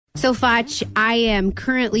So, Foch, I am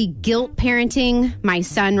currently guilt parenting my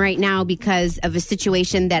son right now because of a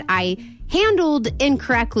situation that I handled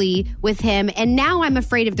incorrectly with him, and now I'm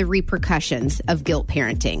afraid of the repercussions of guilt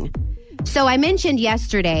parenting. So I mentioned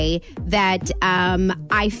yesterday that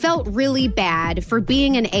I felt really bad for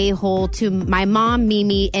being an a-hole to my mom,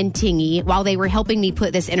 Mimi, and Tingy while they were helping me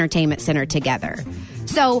put this entertainment center together.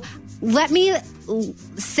 So let me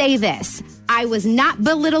say this. I was not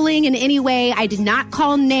belittling in any way. I did not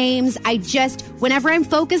call names. Whenever I'm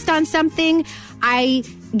focused on something, I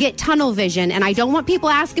get tunnel vision, and I don't want people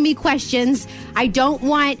asking me questions. I don't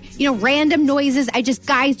want, random noises.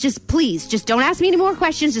 Guys, please, don't ask me any more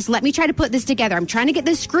questions. Just let me try to put this together. I'm trying to get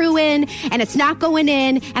this screw in, and it's not going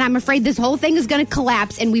in, and I'm afraid this whole thing is going to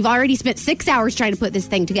collapse, and we've already spent 6 hours trying to put this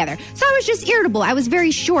thing together. So I was just irritable. I was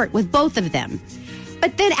very short with both of them.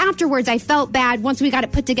 But then afterwards, I felt bad. Once we got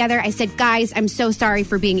it put together, I said, guys, I'm so sorry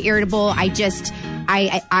for being irritable.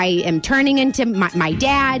 I am turning into my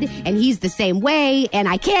dad, and he's the same way, and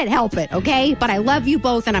I can't help it, okay? But I love you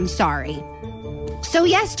both, and I'm sorry. So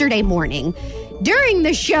yesterday morning, during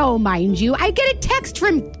the show, mind you, I get a text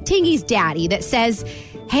from Tingy's daddy that says,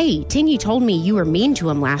 hey, Tingy told me you were mean to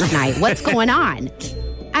him last night. What's going on?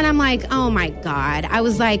 And I'm like, oh, my God. I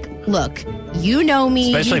was like, look, you know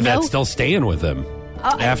me. Especially if that's still staying with him.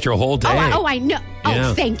 After a whole day. I know. Yeah.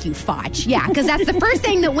 Oh, thank you, Foch. Yeah, because that's the first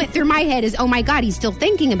thing that went through my head is, oh, my God, he's still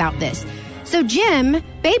thinking about this. So Jim,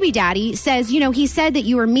 baby daddy, says, he said that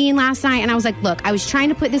you were mean last night. And I was like, look, I was trying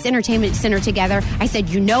to put this entertainment center together. I said,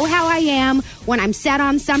 you know how I am when I'm set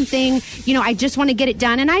on something. I just want to get it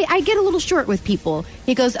done. And I get a little short with people.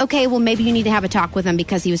 He goes, okay, well, maybe you need to have a talk with him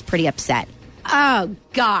because he was pretty upset. Oh,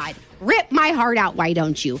 God. Rip my heart out, why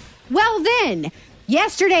don't you? Well, then...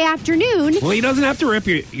 yesterday afternoon... Well, he doesn't have to rip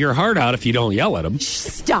your heart out if you don't yell at him.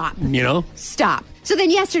 Stop. Stop. So then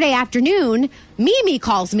yesterday afternoon, Mimi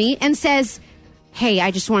calls me and says, hey,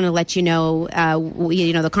 I just want to let you know,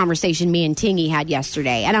 the conversation me and Tingy had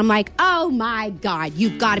yesterday. And I'm like, oh, my God,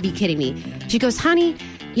 you've got to be kidding me. She goes, honey,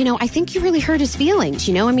 I think you really hurt his feelings.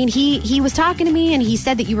 He was talking to me and he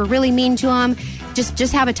said that you were really mean to him.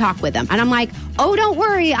 Just have a talk with him. And I'm like, oh, don't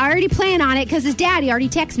worry. I already plan on it because his daddy already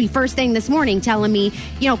texted me first thing this morning telling me,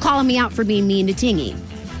 calling me out for being mean to Tingy.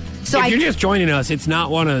 So if you're just joining us, it's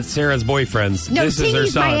not one of Sarah's boyfriends. No, this is her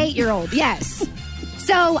Tingy's son. my 8-year-old, yes.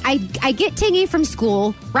 So I get Tingy from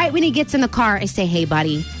school. Right when he gets in the car, I say, hey,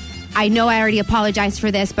 buddy, I know I already apologized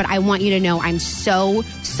for this, but I want you to know I'm so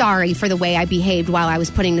sorry for the way I behaved while I was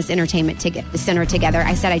putting this entertainment center together.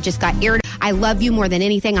 I said I just got irritated. I love you more than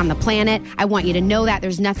anything on the planet. I want you to know that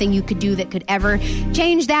there's nothing you could do that could ever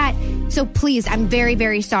change that. So please, I'm very,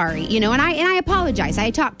 very sorry. And I apologize. I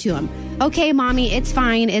talked to him. Okay, Mommy, it's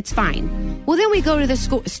fine. It's fine. Well, then we go to the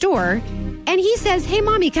store. And he says, hey,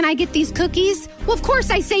 Mommy, can I get these cookies? Well, of course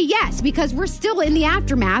I say yes, because we're still in the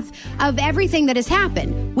aftermath of everything that has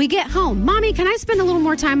happened. We get home. Mommy, can I spend a little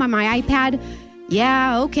more time on my iPad?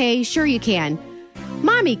 Yeah, okay, sure you can.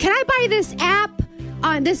 Mommy, can I buy this app,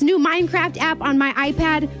 this new Minecraft app on my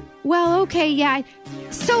iPad? Well, okay, yeah.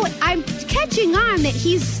 So I'm catching on that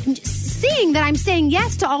he's seeing that I'm saying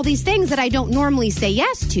yes to all these things that I don't normally say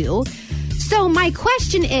yes to. So my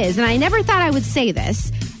question is, and I never thought I would say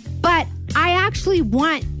this, but I actually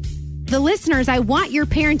want the listeners, I want your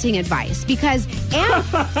parenting advice because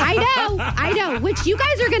I know, which you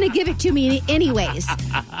guys are going to give it to me anyways.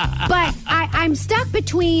 But I'm stuck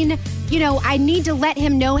between, I need to let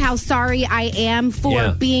him know how sorry I am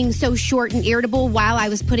for being so short and irritable while I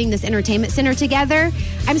was putting this entertainment center together.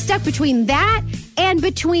 I'm stuck between that and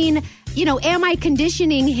between, am I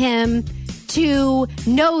conditioning him to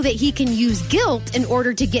know that he can use guilt in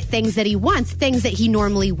order to get things that he wants, things that he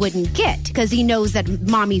normally wouldn't get, because he knows that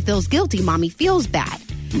Mommy feels guilty, Mommy feels bad.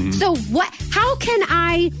 Mm-hmm. So how can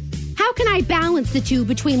I balance the two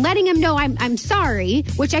between letting him know I'm sorry,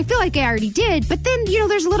 which I feel like I already did, but then,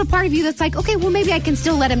 there's a little part of you that's like, okay, well, maybe I can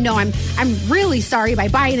still let him know I'm really sorry by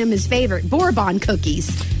buying him his favorite Bourbon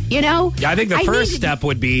cookies. Yeah, I think the first step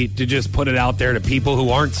would be to just put it out there to people who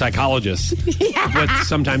aren't psychologists, but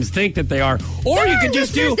sometimes think that they are. Or you could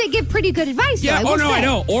just they give pretty good advice. Yeah, I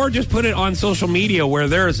know. Or just put it on social media where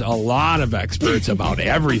there's a lot of experts about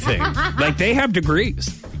everything. Like they have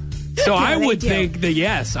degrees. So I would think that,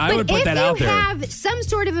 yes, I would put that out there. If you have some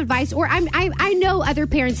sort of advice, or I know other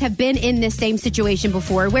parents have been in this same situation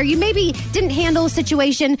before where you maybe didn't handle a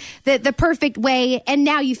situation the perfect way and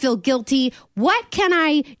now you feel guilty. What can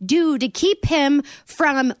I do to keep him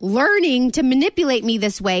from learning to manipulate me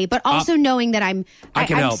this way, but also knowing that I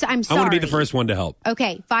can help. I'm sorry. I want to be the first one to help.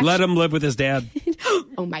 Okay. Let him live with his dad.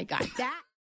 Oh, my God. That...